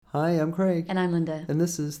Hi, I'm Craig. And I'm Linda. And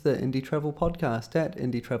this is the Indie Travel Podcast at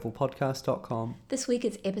indietravelpodcast.com. This week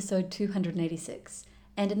it's episode 286.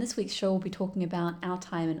 And in this week's show, we'll be talking about our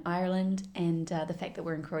time in Ireland and the fact that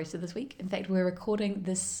we're in Croatia this week. In fact, we're recording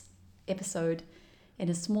this episode in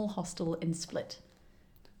a small hostel in Split.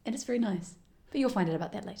 And it's very nice. But you'll find out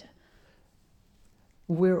about that later.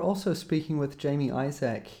 We're also speaking with Jamie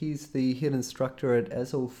Isaac. He's the head instructor at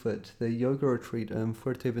Azulfit, the yoga retreat in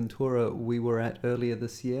Fuerteventura we were at earlier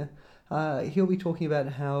this year. He'll be talking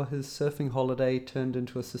about how his surfing holiday turned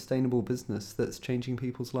into a sustainable business that's changing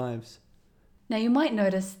people's lives. Now, you might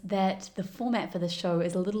notice that the format for this show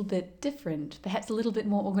is a little bit different, perhaps a little bit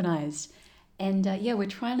more organised. And we're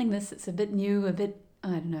trialling this. It's a bit new, I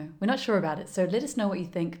don't know. We're not sure about it. So let us know what you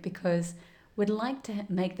think, because we'd like to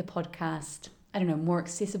make the podcast, more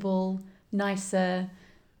accessible, nicer,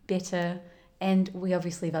 better, and we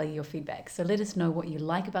obviously value your feedback. So let us know what you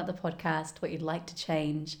like about the podcast, what you'd like to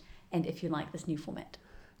change, and if you like this new format.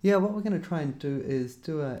 Yeah, what we're going to try and do is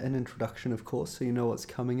do an introduction, of course, so you know what's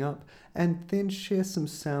coming up, and then share some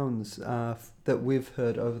sounds that we've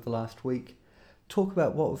heard over the last week. Talk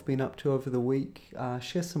about what we've been up to over the week,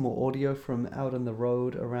 share some more audio from out on the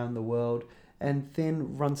road around the world, and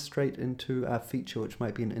then run straight into our feature, which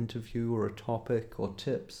might be an interview or a topic or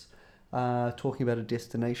tips, talking about a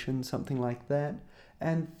destination, something like that.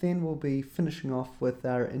 And then we'll be finishing off with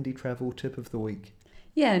our indie travel tip of the week.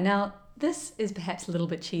 Yeah, now this is perhaps a little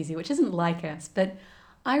bit cheesy, which isn't like us, but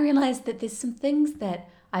I realised that there's some things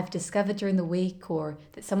that I've discovered during the week or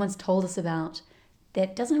that someone's told us about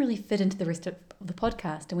that doesn't really fit into the rest of the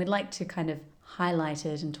podcast, and we'd like to kind of highlight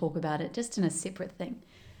it and talk about it just in a separate thing.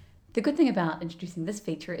 The good thing about introducing this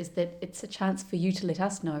feature is that it's a chance for you to let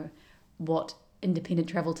us know what independent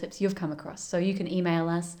travel tips you've come across. So you can email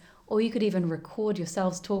us, or you could even record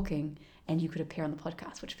yourselves talking and you could appear on the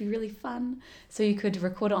podcast, which would be really fun. So you could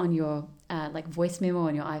record it on your voice memo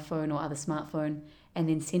on your iPhone or other smartphone and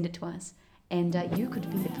then send it to us. And you could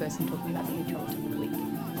be the person talking about the indie travel tip of the week,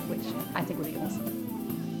 which I think would be awesome.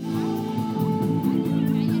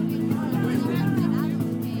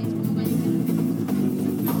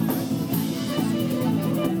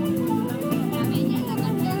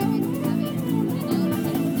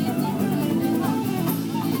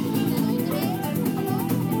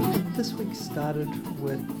 This week started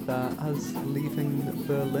with us leaving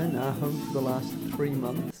Berlin, our home for the last 3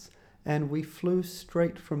 months, and we flew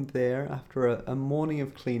straight from there after a morning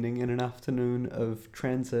of cleaning and an afternoon of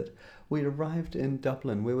transit. We arrived in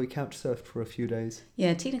Dublin, where we couch surfed for a few days.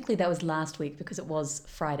 Yeah, technically that was last week because it was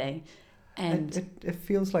Friday. And it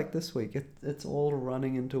feels like this week. It's all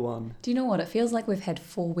running into one. Do you know what? It feels like we've had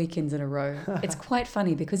 4 weekends in a row. It's quite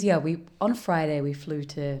funny because, on Friday we flew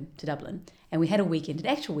to Dublin and we had an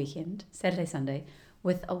actual weekend, Saturday, Sunday,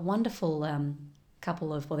 with a wonderful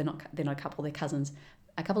couple of, they're not a couple, they're cousins,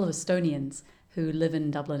 a couple of Estonians who live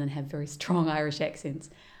in Dublin and have very strong Irish accents.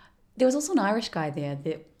 There was also an Irish guy there,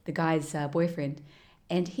 the guy's boyfriend,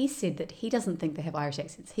 and he said that he doesn't think they have Irish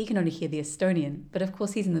accents. He can only hear the Estonian, but of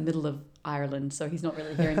course he's in the middle of Ireland, so he's not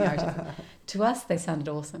really hearing the Irish accent. To us, they sounded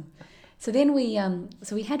awesome. So then we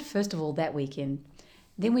had, first of all, that weekend.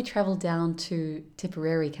 Then we travelled down to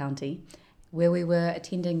Tipperary County, where we were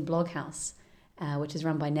attending Bloghouse, which is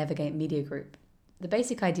run by Navigate Media Group. The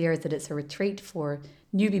basic idea is that it's a retreat for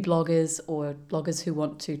newbie bloggers or bloggers who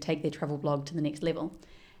want to take their travel blog to the next level.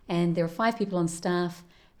 And there are 5 people on staff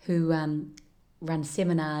who run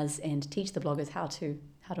seminars and teach the bloggers how to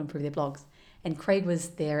improve their blogs. And Craig was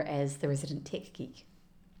there as the resident tech geek.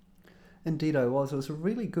 Indeed I was. It was a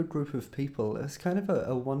really good group of people. It was kind of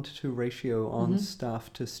a 1-to-2 ratio on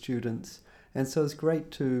staff to students. And so it's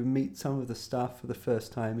great to meet some of the staff for the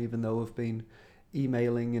first time, even though we've been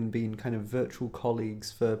emailing and been kind of virtual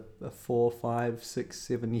colleagues for 4, 5, 6,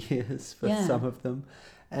 7 years for some of them.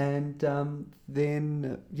 And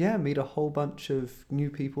then meet a whole bunch of new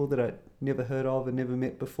people that I'd never heard of and never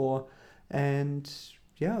met before. And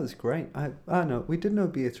it was great. I know, we did know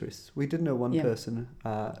Beatrice. We did know one person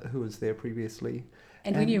who was there previously.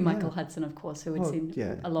 And we knew Michael Hudson, of course, who we'd seen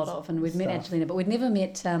a lot of. And we'd met Angelina, but we'd never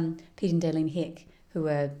met Pete and Daleen Heck, who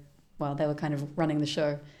were, they were kind of running the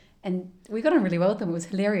show. And we got on really well with them. It was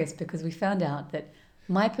hilarious because we found out that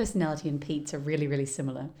my personality and Pete's are really, really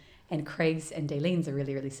similar. And Craig's and Daleen's are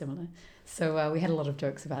really, really similar. So we had a lot of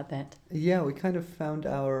jokes about that. Yeah, we kind of found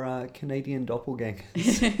our Canadian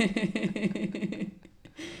doppelgangers.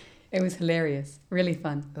 It was hilarious. Really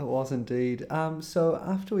fun. It was indeed. So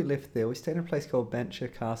after we left there, we stayed in a place called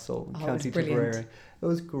Bancher Castle in County Tipperary. It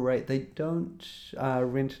was great. They don't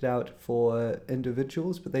rent it out for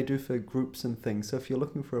individuals, but they do for groups and things. So if you're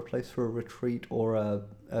looking for a place for a retreat or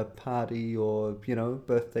a party or,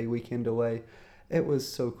 birthday weekend away, it was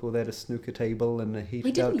so cool. They had a snooker table and a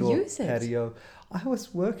heated outdoor patio. I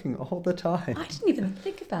was working all the time. I didn't even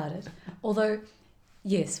think about it. Although,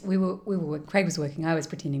 yes, we were Craig was working. I was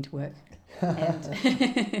pretending to work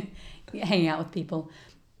and hanging out with people.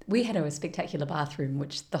 We had a spectacular bathroom,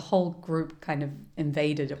 which the whole group kind of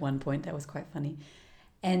invaded at one point. That was quite funny.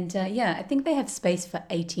 And I think they have space for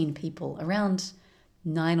 18 people, around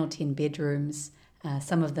 9 or 10 bedrooms.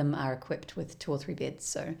 Some of them are equipped with 2 or 3 beds.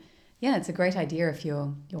 So, yeah, it's a great idea if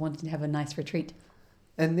you're wanting to have a nice retreat.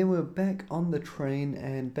 And then we're back on the train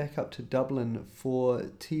and back up to Dublin for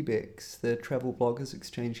TBEX, the Travel Bloggers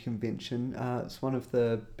Exchange Convention. It's one of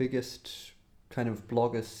the biggest kind of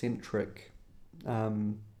blogger-centric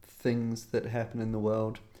things that happen in the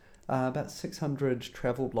world. About 600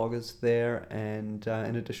 travel bloggers there, and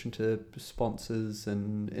in addition to sponsors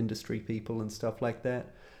and industry people and stuff like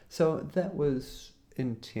that. So that was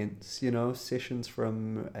intense, sessions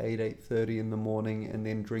from 8:30 in the morning and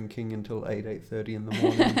then drinking until 8:30 in the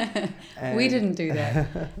morning. We didn't do that.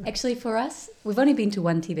 Actually, for us, we've only been to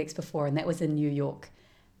one TBEX before, and that was in New York.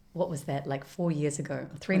 What was that, like 4 years ago,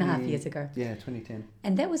 3.5 years ago? Yeah, 2010.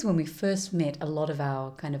 And that was when we first met a lot of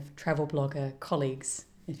our kind of travel blogger colleagues,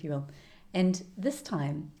 if you will. And this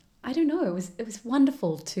time, I don't know, it was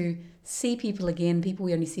wonderful to see people again, people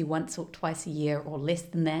we only see once or twice a year or less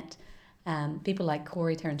than that. People like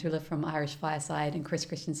Corey Tarantula from Irish Fireside and Chris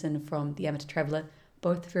Christensen from The Amateur Traveller,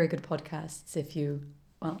 both very good podcasts. You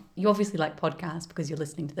obviously like podcasts because you're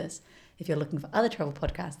listening to this. If you're looking for other travel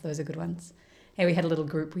podcasts, those are good ones. And we had a little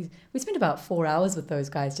group. We spent about 4 hours with those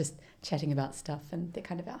guys just chatting about stuff, and they're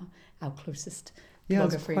kind of our closest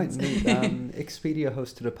blogger friends. Yeah, it was quite neat. Expedia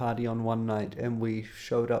hosted a party on one night, and we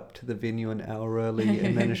showed up to the venue an hour early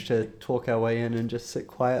and managed to talk our way in and just sit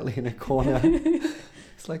quietly in a corner.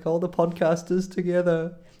 It's like all the podcasters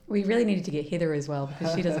together. We really needed to get Heather as well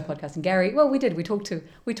because she does a podcast. And Gary, well, we did. We talked to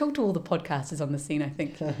all the podcasters on the scene, I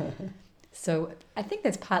think. So I think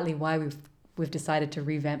that's partly why we've decided to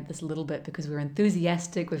revamp this a little bit, because we're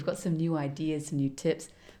enthusiastic. We've got some new ideas, some new tips.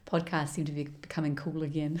 Podcasts seem to be becoming cool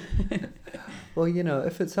again. Well,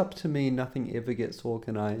 if it's up to me, nothing ever gets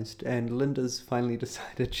organised. And Linda's finally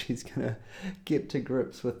decided she's going to get to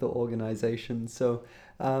grips with the organisation. So,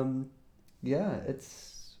 I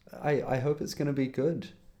hope it's going to be good.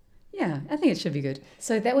 Yeah, I think it should be good.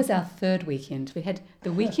 So that was our third weekend. We had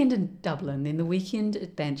the weekend in Dublin, then the weekend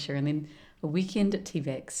at Bancher, and then a weekend at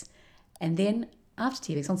TBEX. And then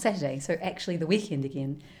after TBEX on Saturday, so actually the weekend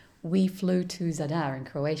again, we flew to Zadar in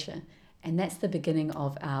Croatia. And that's the beginning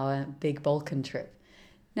of our big Balkan trip.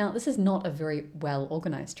 Now, this is not a very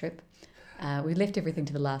well-organised trip. We left everything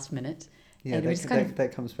to the last minute. Yeah,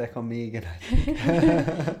 that comes back on me again, I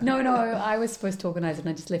think. No, I was supposed to organise it and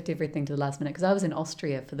I just left everything to the last minute because I was in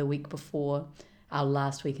Austria for the week before our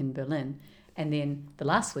last week in Berlin. And then the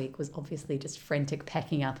last week was obviously just frantic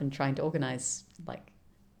packing up and trying to organise, like,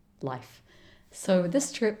 life. So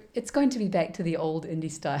this trip, it's going to be back to the old indie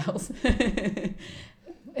styles.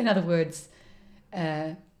 In other words,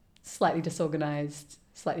 slightly disorganised,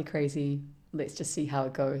 slightly crazy. Let's just see how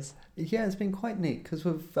it goes. Yeah, it's been quite neat because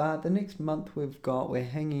the next month we're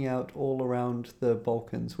hanging out all around the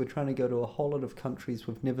Balkans. We're trying to go to a whole lot of countries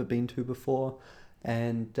we've never been to before,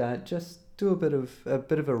 and just do a bit of a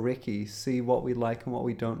recce, see what we like and what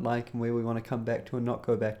we don't like, and where we want to come back to and not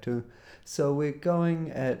go back to. So we're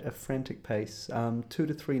going at a frantic pace, 2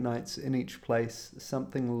 to 3 nights in each place,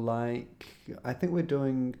 something like, I think we're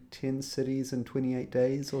doing 10 cities in 28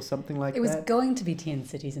 days or something like that. It was going to be 10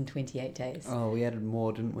 cities in 28 days. Oh, we added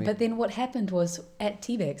more, didn't we? But then what happened was at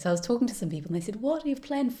TBEX, I was talking to some people and they said, what, you've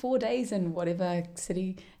planned 4 days in whatever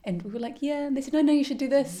city? And we were like, yeah. And they said, no, you should do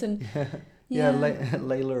this. And yeah,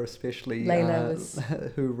 Layla especially,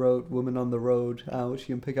 who wrote Woman on the Road, which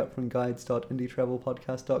you can pick up from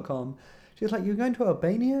guides.indietravelpodcast.com. She was like, you're going to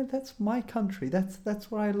Albania? That's my country. That's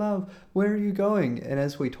what I love. Where are you going? And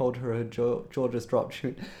as we told her jaw just dropped. She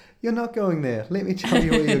went, you're not going there. Let me tell you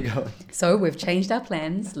where you're going. So we've changed our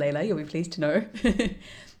plans, Layla. You'll be pleased to know.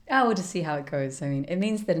 We'll just see how it goes. I mean, it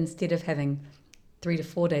means that instead of having 3 to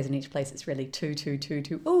 4 days in each place, it's really 2, 2, 2,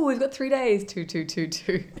 2. Oh, we've got 3 days. 2, 2, 2,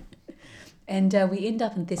 2. And we end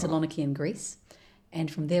up in Thessaloniki in Greece. And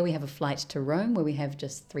from there we have a flight to Rome where we have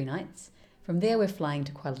just 3 nights. From there we're flying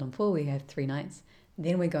to Kuala Lumpur, we have 3 nights.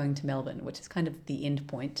 Then we're going to Melbourne, which is kind of the end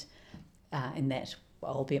point in that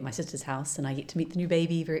I'll be at my sister's house and I get to meet the new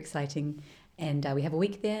baby, very exciting. And we have a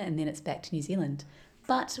week there and then it's back to New Zealand.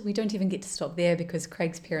 But we don't even get to stop there because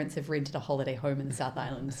Craig's parents have rented a holiday home in the South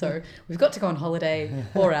Island. So we've got to go on holiday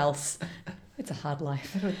or else. It's a hard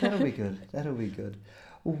life. That'll be good. That'll be good.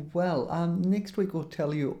 Well, next week we'll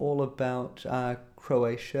tell you all about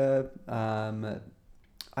Croatia.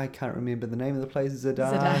 I can't remember the name of the place.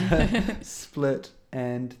 Zadar. Split,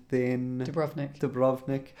 and then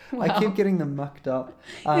Dubrovnik. Wow. I keep getting them mucked up.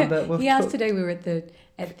 But he asked today. We were at the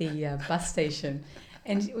bus station,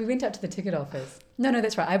 and we went up to the ticket office. No,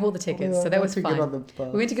 that's right. I bought the tickets, so that was fine.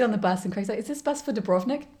 We went to get on the bus, and Craig's like, "Is this bus for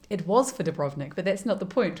Dubrovnik?" It was for Dubrovnik, but that's not the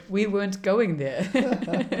point. We weren't going there.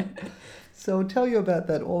 So I'll tell you about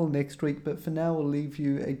that all next week, but for now we'll leave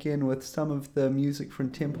you again with some of the music from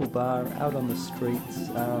Temple Bar out on the streets,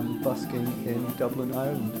 busking in Dublin,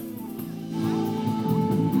 Ireland.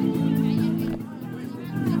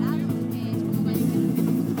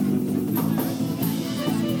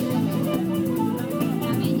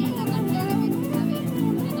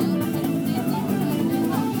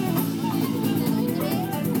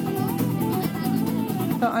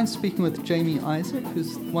 I'm speaking with Jamie Isaac,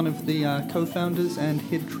 who's one of the co-founders and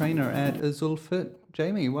head trainer at Azul Fit.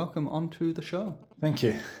 Jamie, welcome onto the show. Thank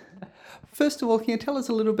you. First of all, can you tell us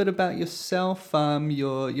a little bit about yourself,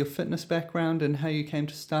 your fitness background, and how you came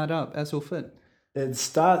to start up Azul Fit? It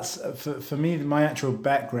starts, for me, my actual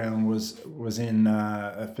background was in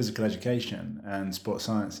physical education and sports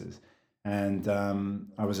sciences. And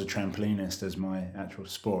I was a trampolinist as my actual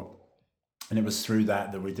sport. And it was through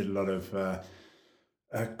that we did a lot of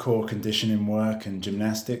core conditioning work and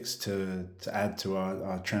gymnastics to add to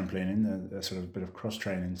our trampolining, a sort of a bit of cross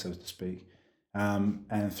training, so to speak.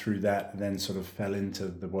 And through that, then sort of fell into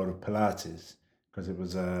the world of Pilates, because it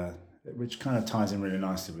was which kind of ties in really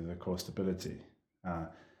nicely with the core stability.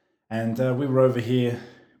 And we were over here,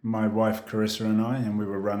 my wife Carissa and I, and we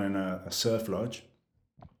were running a surf lodge,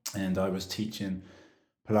 and I was teaching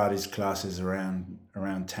Pilates classes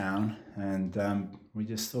around town, and we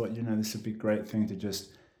just thought, this would be a great thing to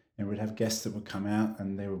just, we'd have guests that would come out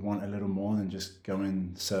and they would want a little more than just go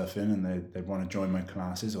in surfing, and they'd want to join my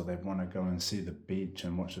classes, or they'd want to go and see the beach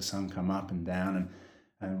and watch the sun come up and down.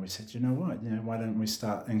 And we said, why don't we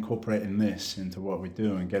start incorporating this into what we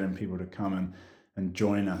do and getting people to come and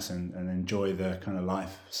join us and enjoy the kind of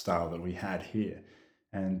lifestyle that we had here.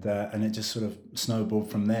 And it just sort of snowballed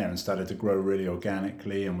from there and started to grow really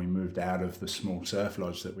organically, and we moved out of the small surf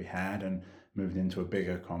lodge that we had and moved into a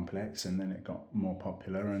bigger complex, and then it got more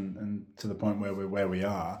popular and to the point where we're where we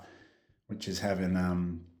are, which is having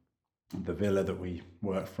the villa that we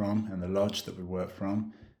work from and the lodge that we work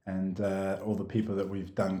from, and all the people that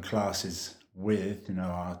we've done classes with,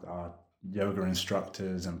 our yoga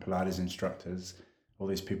instructors and Pilates instructors, all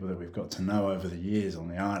these people that we've got to know over the years on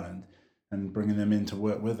the island, and bringing them in to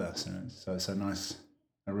work with us. And so it's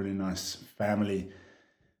a really nice family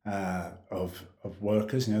of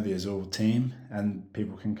workers, the Azul team, and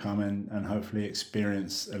people can come in and hopefully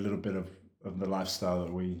experience a little bit of the lifestyle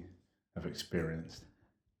that we have experienced.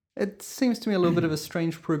 It seems to me a little bit of a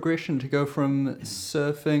strange progression to go from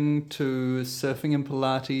surfing to surfing and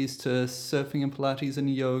Pilates to surfing and Pilates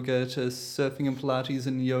and yoga to surfing and Pilates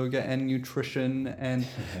and yoga and nutrition and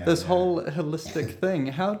this whole holistic thing.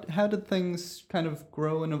 How did things kind of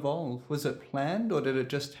grow and evolve? Was it planned, or did it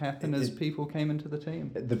just happen as people came into the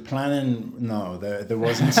team? The planning, no, there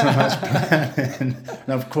wasn't so much planning. And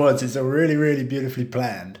of course, it's a really, really beautifully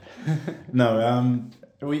planned. No,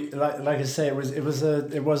 we like I say, it was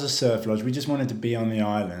a surf lodge. We just wanted to be on the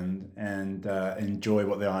island and enjoy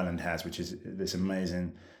what the island has, which is this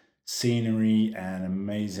amazing scenery and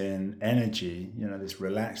amazing energy. This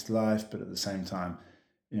relaxed life, but at the same time,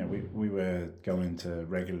 we were going to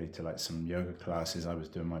regularly to like some yoga classes. I was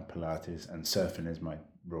doing my Pilates, and surfing is my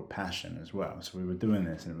real passion as well. So we were doing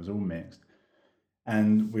this, and it was all mixed.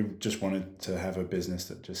 And we just wanted to have a business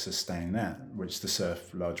that just sustained that, which the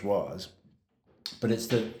surf lodge was. But it's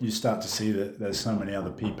that you start to see that there's so many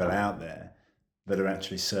other people out there that are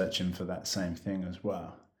actually searching for that same thing as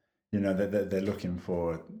well. They're looking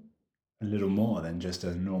for a little more than just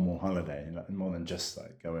a normal holiday, more than just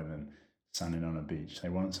like going and sunning on a beach. They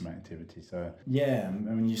want some activity. So yeah,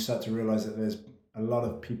 you start to realize that there's a lot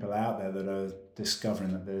of people out there that are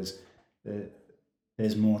discovering that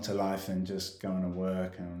there's more to life than just going to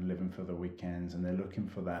work and living for the weekends, and they're looking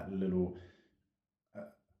for that little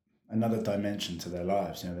another dimension to their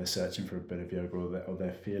lives. They're searching for a bit of yoga, or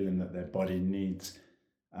they're feeling that their body needs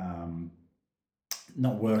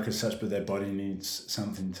not work as such, but their body needs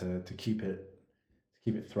something to keep it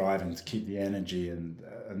thriving, to keep the energy, and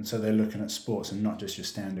so they're looking at sports, and not just your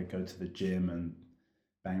standard go to the gym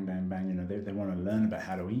bang, bang, bang. You know, they want to learn about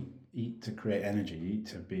how to eat to create energy, eat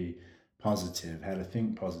to be positive, how to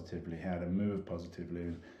think positively, how to move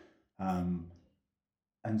positively.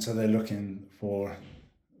 And so they're looking for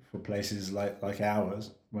places like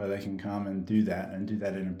ours where they can come and do that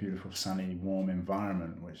in a beautiful, sunny, warm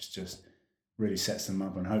environment, which just really sets them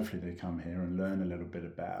up. And hopefully they come here and learn a little bit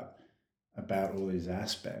about all these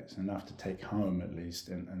aspects, enough to take home at least,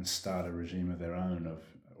 and start a regime of their own,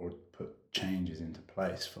 or put changes into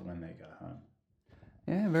place for when they go home.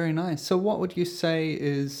 Yeah, very nice. So what would you say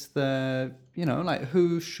is the, like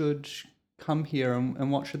who should come here,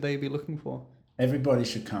 and what should they be looking for? Everybody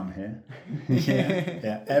should come here.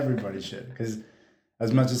 yeah, everybody should. Because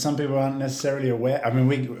as much as some people aren't necessarily aware, I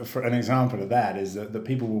mean, for an example of that is that the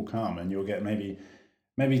people will come, and you'll get maybe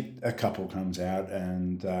a couple comes out,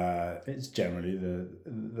 and it's generally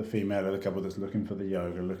the female of the couple that's looking for the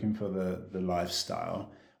yoga, looking for the lifestyle,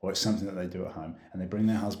 or it's something that they do at home, and they bring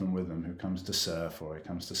their husband with them, who comes to surf, or he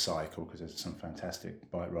comes to cycle, because there's some fantastic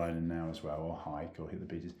bike riding now as well, or hike, or hit the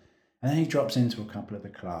beaches. And then he drops into a couple of the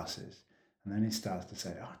classes, and then he starts to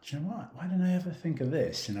say, oh, do you know what? Why didn't I ever think of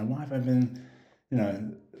this? Why have I been,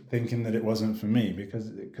 thinking that it wasn't for me? Because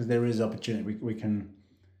there is opportunity. We can,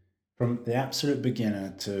 from the absolute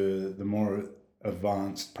beginner to the more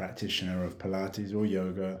advanced practitioner of Pilates or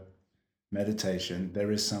yoga, meditation,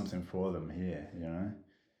 there is something for them here,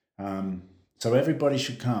 So everybody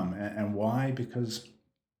should come. And why? Because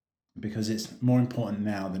it's more important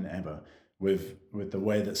now than ever, with the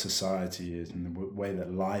way that society is and the way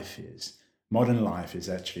that life is. Modern life is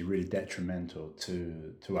actually really detrimental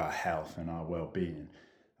to our health and our well-being.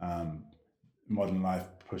 Modern life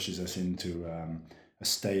pushes us into a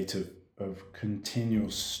state of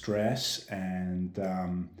continual stress, and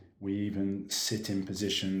we even sit in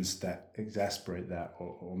positions that exasperate that,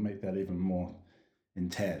 or make that even more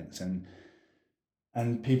intense.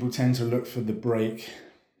 And people tend to look for the break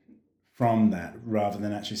from that, rather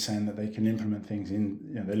than actually saying that they can implement things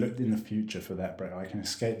in, they looked in the future for that break. I can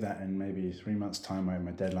escape that in maybe 3 months' time, when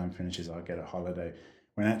my deadline finishes, I'll get a holiday.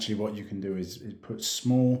 When actually what you can do is put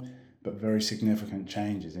small but very significant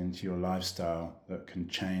changes into your lifestyle that can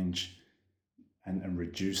change and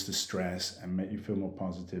reduce the stress and make you feel more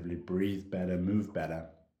positively, breathe better, move better,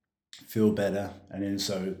 feel better. And in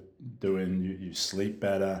so doing, you sleep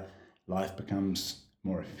better, life becomes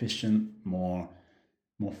more efficient, more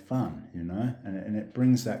fun, and it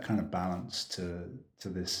brings that kind of balance to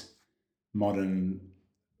this modern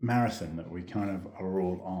marathon that we kind of are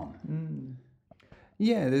all on.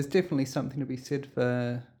 Yeah, there's definitely something to be said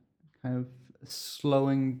for kind of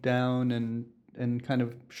slowing down and kind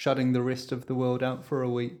of shutting the rest of the world out for a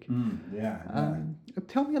week.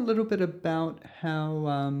 Tell me a little bit about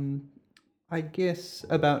how,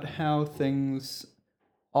 about how things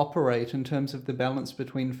operate in terms of the balance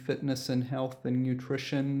between fitness and health and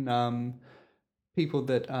nutrition. People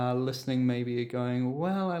that are listening maybe are going,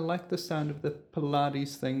 well, I like the sound of the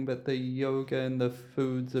Pilates thing, but the yoga and the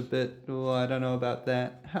food's a bit, I don't know about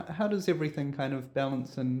that. How does everything kind of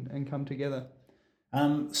balance and come together?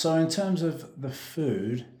 So in terms of the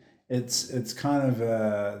food, it's kind of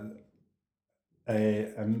a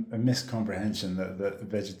miscomprehension that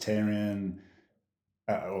vegetarian,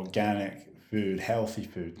 organic food, healthy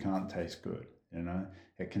food can't taste good.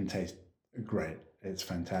 It can taste great. It's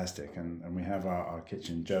fantastic. And we have our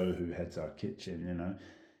kitchen, Jo, who heads our kitchen.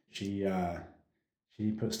 She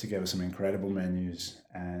puts together some incredible menus,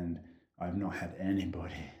 and I've not had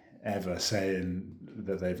anybody ever saying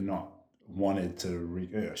that they've not wanted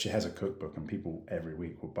to she has a cookbook, and people every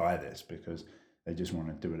week will buy this because they just want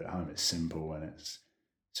to do it at home. It's simple and it's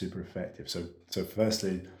super effective. So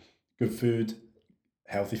firstly, good food,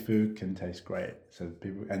 healthy food can taste great. So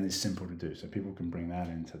people, and it's simple to do, so people can bring that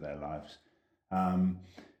into their lives.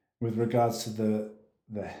 With regards to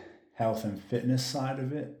the health and fitness side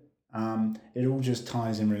of it, it all just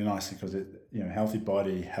ties in really nicely, because healthy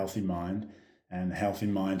body, healthy mind, and healthy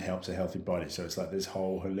mind helps a healthy body. So it's like this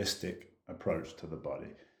whole holistic approach to the body.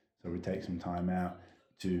 So we take some time out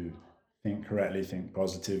to think correctly, think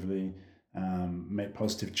positively, make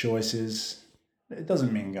positive choices. It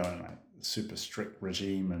doesn't mean going like super strict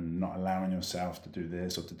regime and not allowing yourself to do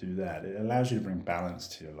this or to do that. It allows you to bring balance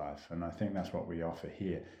to your life, and I think that's what we offer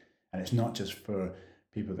here. And it's not just for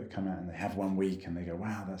people that come out and they have 1 week and they go,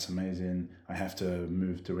 wow, that's amazing, I have to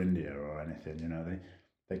move to India or anything.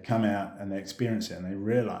 They come out and they experience it, and they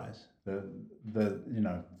realize that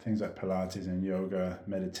things like Pilates and yoga,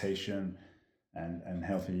 meditation, and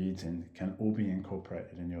healthy eating can all be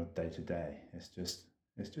incorporated in your day-to-day. It's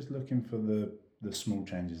just looking for the small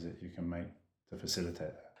changes that you can make to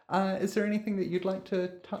facilitate that. Is there anything that you'd like to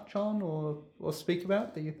touch on or speak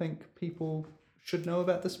about that you think people should know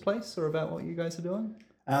about this place or about what you guys are doing?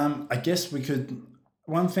 I guess we could.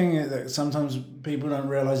 One thing that sometimes people don't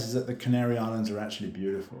realize is that the Canary Islands are actually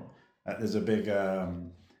beautiful. There's a big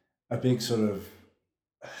sort of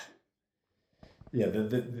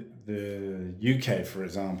the UK, for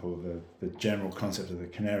example, the general concept of the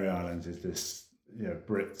Canary Islands is this,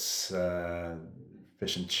 Brits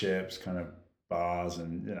fish and chips kind of bars,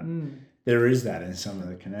 and there is that in some of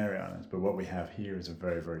the Canary Islands. But what we have here is a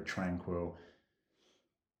very, very tranquil,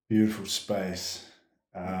 beautiful space.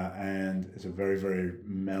 And it's a very, very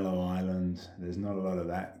mellow island. There's not a lot of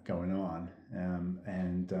that going on,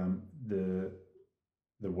 and the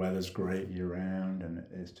weather's great year round, and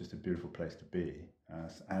it's just a beautiful place to be.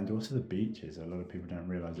 And also the beaches. A lot of people don't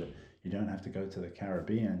realise that you don't have to go to the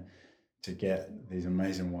Caribbean to get these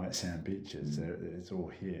amazing white sand beaches. It's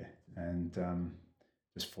all here, and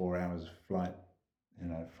just 4 hours flight,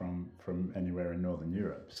 from anywhere in Northern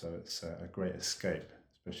Europe. So it's a great escape,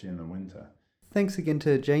 especially in the winter. Thanks again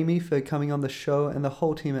to Jamie for coming on the show and the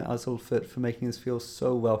whole team at Uzzlefit for making us feel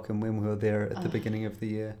so welcome when we were there at the beginning of the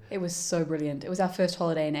year. It was so brilliant. It was our first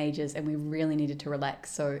holiday in ages and we really needed to relax,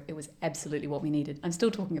 so it was absolutely what we needed. I'm still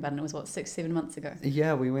talking about it. It was, 6-7 months ago?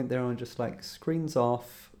 Yeah, we went there on just screens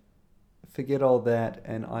off, forget all that,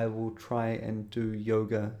 and I will try and do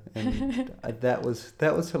yoga. And that was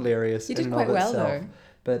hilarious. You did in quite and of well, itself. though.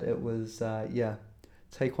 But it was,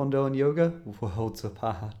 Taekwondo and yoga, worlds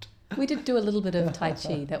apart. We did do a little bit of Tai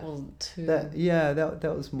Chi. That wasn't too...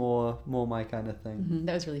 That was more my kind of thing. Mm-hmm,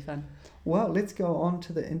 that was really fun. Well, let's go on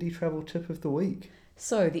to the indie travel tip of the week.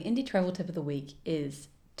 So the indie travel tip of the week is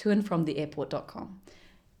toandfromtheairport.com.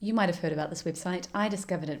 You might have heard about this website. I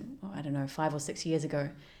discovered it, 5 or 6 years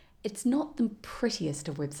ago. It's not the prettiest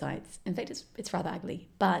of websites. In fact, it's rather ugly,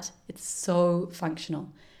 but it's so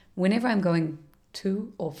functional. Whenever I'm going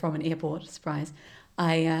to or from an airport, surprise,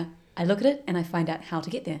 I look at it and I find out how to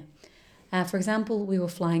get there. For example, we were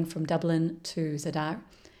flying from Dublin to Zadar,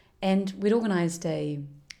 and we'd organised a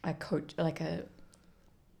coach, a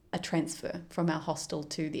transfer from our hostel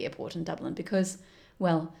to the airport in Dublin because,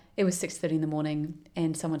 it was 6:30 in the morning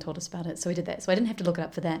and someone told us about it, so we did that. So I didn't have to look it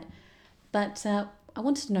up for that. But I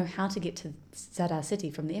wanted to know how to get to Zadar city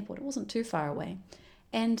from the airport. It wasn't too far away.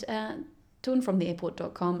 And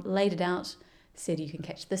toandfromtheairport.com laid it out, said you can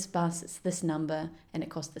catch this bus, it's this number, and it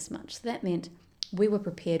costs this much. So that meant we were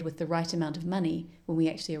prepared with the right amount of money when we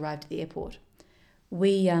actually arrived at the airport.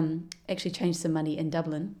 We actually changed some money in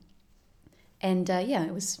Dublin. And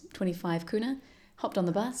it was 25 kuna, hopped on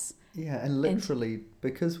the bus. Yeah, and literally,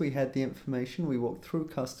 because we had the information, we walked through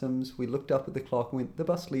customs, we looked up at the clock and went, the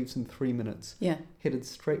bus leaves in 3 minutes. Yeah. Headed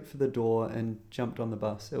straight for the door and jumped on the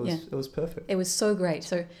bus. It was perfect. It was so great.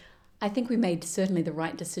 So I think we made certainly the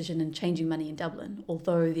right decision in changing money in Dublin,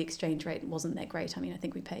 although the exchange rate wasn't that great. I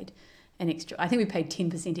think we paid an extra. I think we paid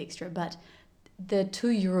 10% extra, but the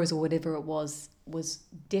 €2 or whatever it was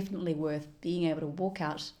definitely worth being able to walk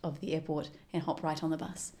out of the airport and hop right on the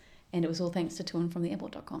bus. And it was all thanks to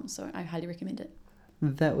toandfromtheairport.com, so I highly recommend it.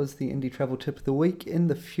 That was the indie travel tip of the week. In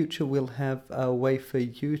the future, we'll have a way for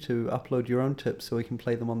you to upload your own tips so we can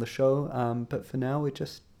play them on the show. But for now, we're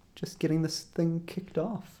just getting this thing kicked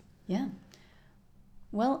off. Yeah.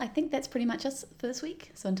 Well, I think that's pretty much us for this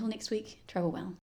week. So until next week, travel well.